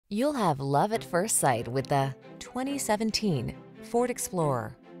You'll have love at first sight with the 2017 Ford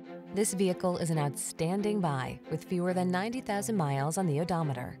Explorer. This vehicle is an outstanding buy with fewer than 90,000 miles on the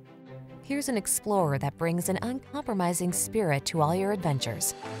odometer. Here's an Explorer that brings an uncompromising spirit to all your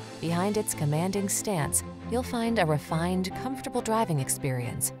adventures. Behind its commanding stance, you'll find a refined, comfortable driving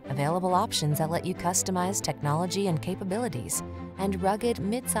experience, available options that let you customize technology and capabilities, and rugged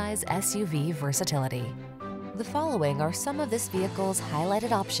midsize SUV versatility. The following are some of this vehicle's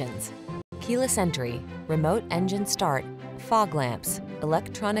highlighted options: keyless entry, remote engine start, fog lamps,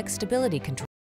 electronic stability control,